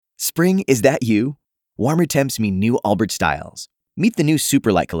Spring, is that you? Warmer temps mean new Allbirds styles. Meet the new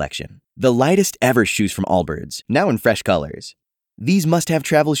Superlight collection, the lightest ever shoes from Allbirds, now in fresh colors. These must-have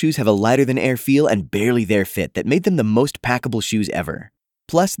travel shoes have a lighter-than-air feel and barely-there fit that made them the most packable shoes ever.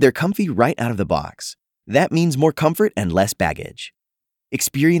 Plus, they're comfy right out of the box. That means more comfort and less baggage.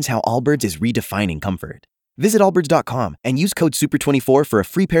 Experience how Allbirds is redefining comfort. Visit allbirds.com and use code SUPER24 for a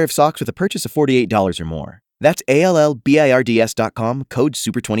free pair of socks with a purchase of $48 or more. That's ALLBIRDS.com, code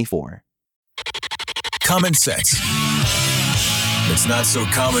SUPER24. Common sense. It's not so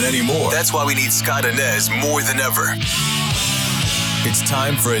common anymore. That's why we need Scott ANEZ more than ever. It's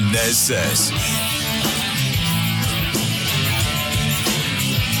time for ANEZ SEZ.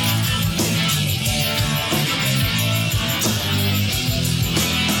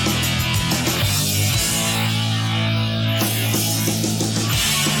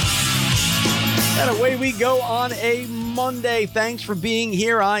 And away we go on a Monday. Thanks for being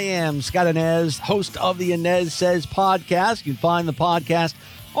here. I am Scott ANEZ, host of the ANEZ SEZ podcast. You can find the podcast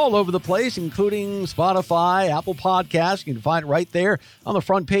all over the place, including Spotify, Apple Podcasts. You can find it right there on the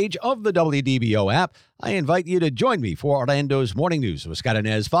front page of the WDBO app. I invite you to join me for Orlando's Morning News with Scott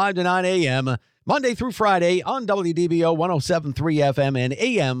ANEZ, 5 to 9 a.m., Monday through Friday on WDBO 107.3 FM and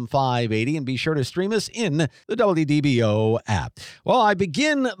AM 580. And be sure to stream us in the WDBO app. Well, I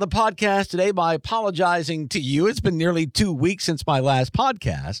begin the podcast today by apologizing to you. It's been nearly 2 weeks since my last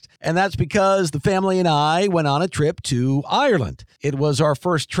podcast, and that's because the family and I went on a trip to Ireland. It was our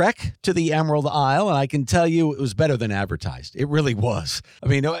first trek to the Emerald Isle, and I can tell you it was better than advertised. It really was. I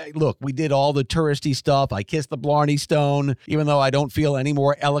mean, look, we did all the touristy stuff. I kissed the Blarney Stone, even though I don't feel any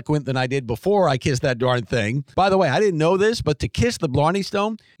more eloquent than I did before I kissed that darn thing. By the way, I didn't know this, but to kiss the Blarney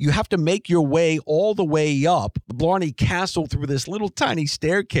Stone, you have to make your way all the way up the Blarney Castle through this little tiny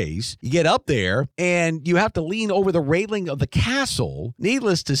staircase. You get up there, and you have to lean over the railing of the castle.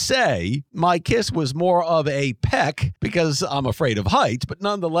 Needless to say, my kiss was more of a peck because I'm afraid of heights, but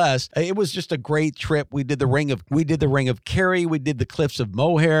nonetheless, it was just a great trip. We did the Ring of Kerry. We did the Cliffs of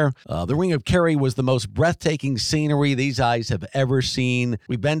Moher. The Ring of Kerry was the most breathtaking scenery these eyes have ever seen.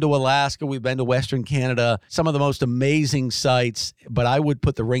 We've been to Alaska. We've been to Western Canada. Some of the most amazing sights, but I would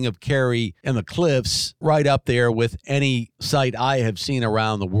put the Ring of Kerry and the cliffs right up there with any sight I have seen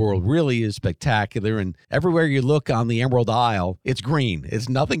around the world. Really is spectacular, and everywhere you look on the Emerald Isle, it's green. It's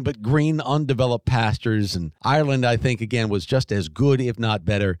nothing but green, undeveloped pastures, and Ireland, I think, again, was just as good, if not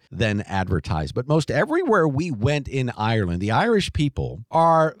better, than advertised. But most everywhere we went in Ireland, the Irish people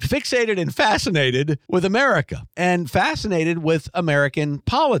are fixated and fascinated with America and fascinated with American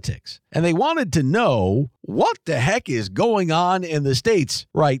politics. And they wanted to know what the heck is going on in the States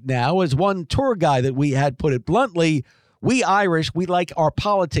right now. As one tour guide that we had put it bluntly, we Irish, we like our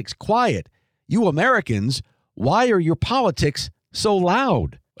politics quiet. You Americans, why are your politics so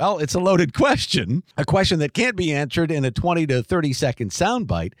loud? Well, it's a loaded question, a question that can't be answered in a 20 to 30 second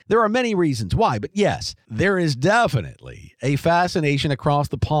soundbite. There are many reasons why, but yes, there is definitely a fascination across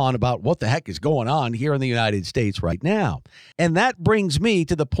the pond about what the heck is going on here in the United States right now. And that brings me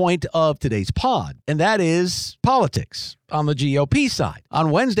to the point of today's pod, and that is politics on the GOP side.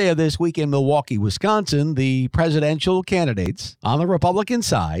 On Wednesday of this week in Milwaukee, Wisconsin, the presidential candidates on the Republican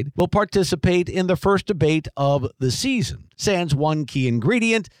side will participate in the first debate of the season. Sans one key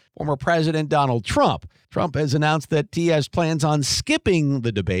ingredient, former President Donald Trump. Trump has announced that he has plans on skipping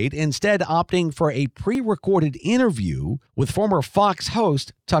the debate, instead opting for a pre-recorded interview with former Fox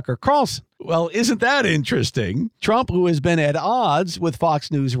host Tucker Carlson. Well, isn't that interesting? Trump, who has been at odds with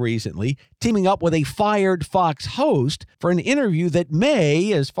Fox News recently, teaming up with a fired Fox host for an interview that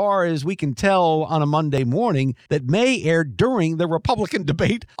may, as far as we can tell on a Monday morning, that may air during the Republican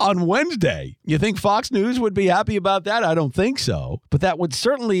debate on Wednesday. You think Fox News would be happy about that? I don't think so. But that would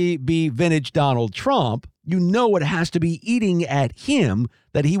certainly be vintage Donald Trump. You know it has to be eating at him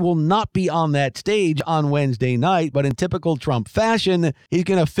that he will not be on that stage on Wednesday night, but in typical Trump fashion, he's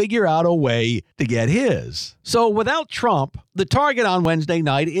going to figure out a way to get his. So without Trump, the target on Wednesday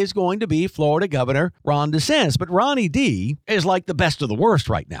night is going to be Florida Governor Ron DeSantis. But Ronny D is like the best of the worst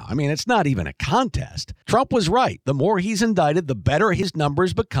right now. I mean, it's not even a contest. Trump was right. The more he's indicted, the better his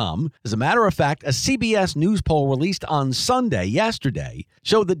numbers become. As a matter of fact, a CBS News poll released on Sunday, yesterday,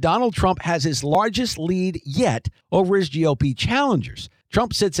 showed that Donald Trump has his largest lead yet over his GOP challengers.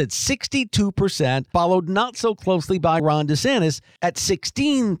 Trump sits at 62%, followed not so closely by Ron DeSantis at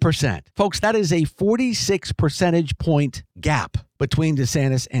 16%. Folks, that is a 46 percentage point gap between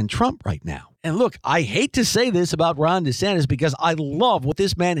DeSantis and Trump right now. And look, I hate to say this about Ron DeSantis because I love what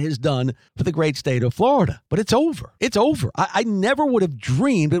this man has done for the great state of Florida, but it's over. It's over. I never would have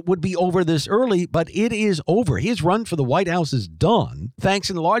dreamed it would be over this early, but it is over. His run for the White House is done, thanks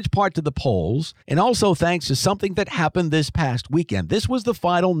in large part to the polls, and also thanks to something that happened this past weekend. This was the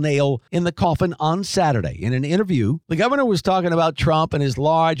final nail in the coffin on Saturday. In an interview, the governor was talking about Trump and his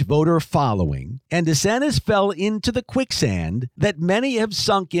large voter following, and DeSantis fell into the quicksand that many have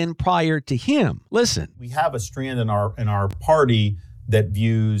sunk in prior to him. Listen. We have a strand in our party that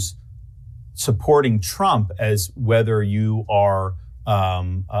views supporting Trump as whether you are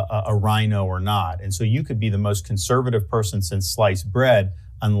a rhino or not. And so you could be the most conservative person since sliced bread.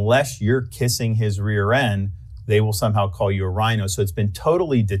 Unless you're kissing his rear end, they will somehow call you a rhino. So it's been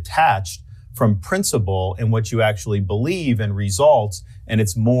totally detached from principle and what you actually believe and results. And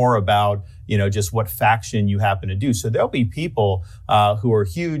it's more about, just what faction you happen to do. So there'll be people who are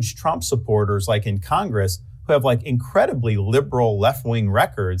huge Trump supporters, like in Congress, who have like incredibly liberal left-wing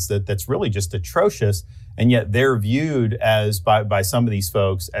records that's really just atrocious. And yet they're viewed as by some of these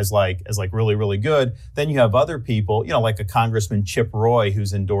folks as like really, really good. Then you have other people, like a Congressman Chip Roy,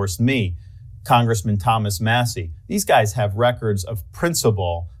 who's endorsed me, Congressman Thomas Massey. These guys have records of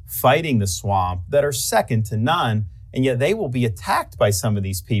principle fighting the swamp that are second to none. And yet they will be attacked by some of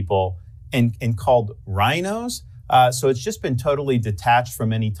these people and called rhinos. So it's just been totally detached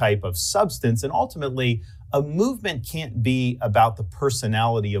from any type of substance. And ultimately, a movement can't be about the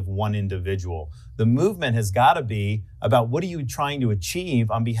personality of one individual. The movement has got to be about what are you trying to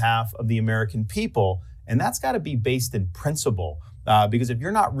achieve on behalf of the American people? And that's got to be based in principle. Because if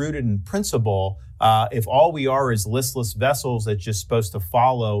you're not rooted in principle, if all we are is listless vessels that's just supposed to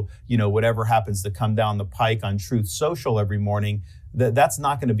follow, whatever happens to come down the pike on Truth Social every morning, that's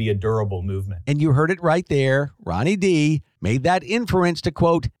not going to be a durable movement. And you heard it right there. Ronny D made that inference to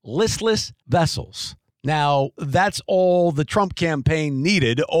quote, listless vessels. Now, that's all the Trump campaign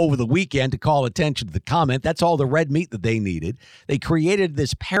needed over the weekend to call attention to the comment. That's all the red meat that they needed. They created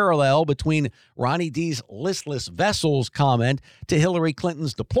this parallel between Ronny D's listless vessels comment to Hillary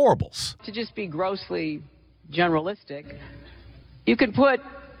Clinton's deplorables. To just be grossly generalistic, you could put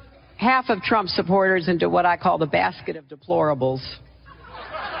half of Trump supporters into what I call the basket of deplorables.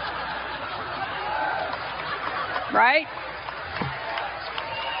 Right?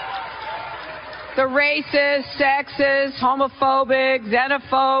 The racist, sexist, homophobic,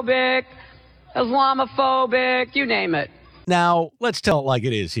 xenophobic, Islamophobic, you name it. Now, let's tell it like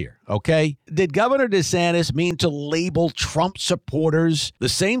it is here, okay? Did Governor DeSantis mean to label Trump supporters, the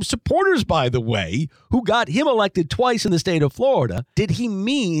same supporters, by the way, who got him elected twice in the state of Florida, did he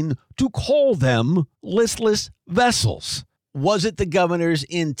mean to call them listless vessels? Was it the governor's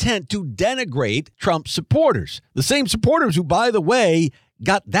intent to denigrate Trump supporters? The same supporters who, by the way,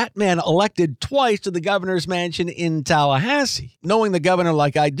 got that man elected twice to the governor's mansion in Tallahassee. Knowing the governor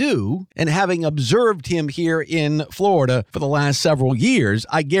like I do, and having observed him here in Florida for the last several years,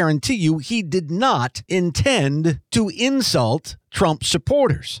 I guarantee you he did not intend to insult Trump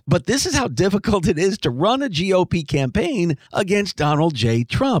supporters. But this is how difficult it is to run a GOP campaign against Donald J.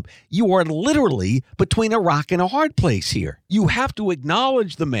 Trump. You are literally between a rock and a hard place here. You have to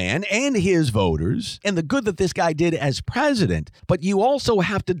acknowledge the man and his voters and the good that this guy did as president, but you also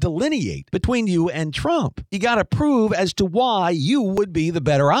have to delineate between you and Trump. You got to prove as to why you would be the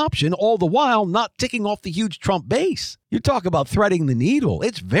better option, all the while not ticking off the huge Trump base. You talk about threading the needle.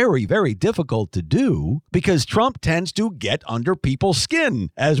 It's very, very difficult to do because Trump tends to get under people's skin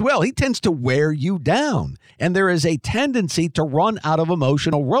as well. He tends to wear you down. And there is a tendency to run out of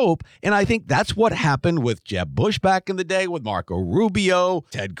emotional rope. And I think that's what happened with Jeb Bush back in the day, with Marco Rubio,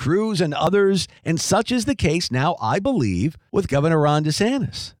 Ted Cruz, and others. And such is the case now, I believe, with Governor Ron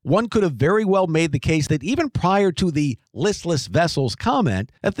DeSantis. One could have very well made the case that even prior to the listless vessels comment,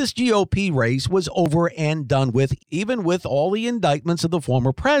 that this GOP race was over and done with, even with all the indictments of the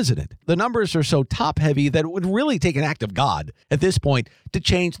former president. The numbers are so top-heavy that it would really take an act of God at this point to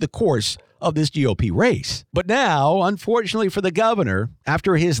change the course of this GOP race. But now, unfortunately for the governor,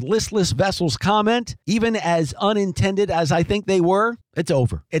 after his listless vessels comment, even as unintended as I think they were, it's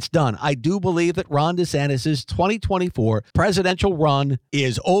over. It's done. I do believe that Ron DeSantis' 2024 presidential run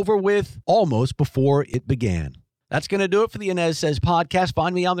is over with almost before it began. That's going to do it for the ANEZ SEZ podcast.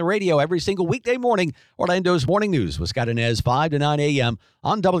 Find me on the radio every single weekday morning. Orlando's Morning News with Scott Inez, 5 to 9 a.m.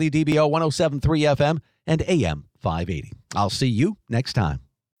 on WDBO 107.3 FM and AM 580. I'll see you next time.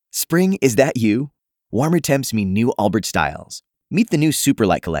 Spring, is that you? Warmer temps mean new Allbirds styles. Meet the new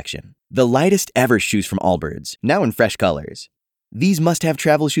Superlight collection, the lightest ever shoes from Allbirds, now in fresh colors. These must-have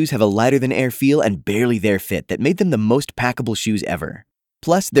travel shoes have a lighter-than-air feel and barely there fit that made them the most packable shoes ever.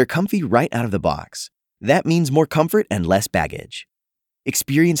 Plus, they're comfy right out of the box. That means more comfort and less baggage.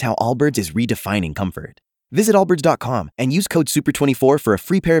 Experience how Allbirds is redefining comfort. Visit allbirds.com and use code SUPER24 for a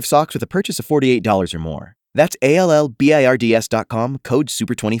free pair of socks with a purchase of $48 or more. That's ALLBIRDS.com, code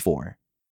SUPER24.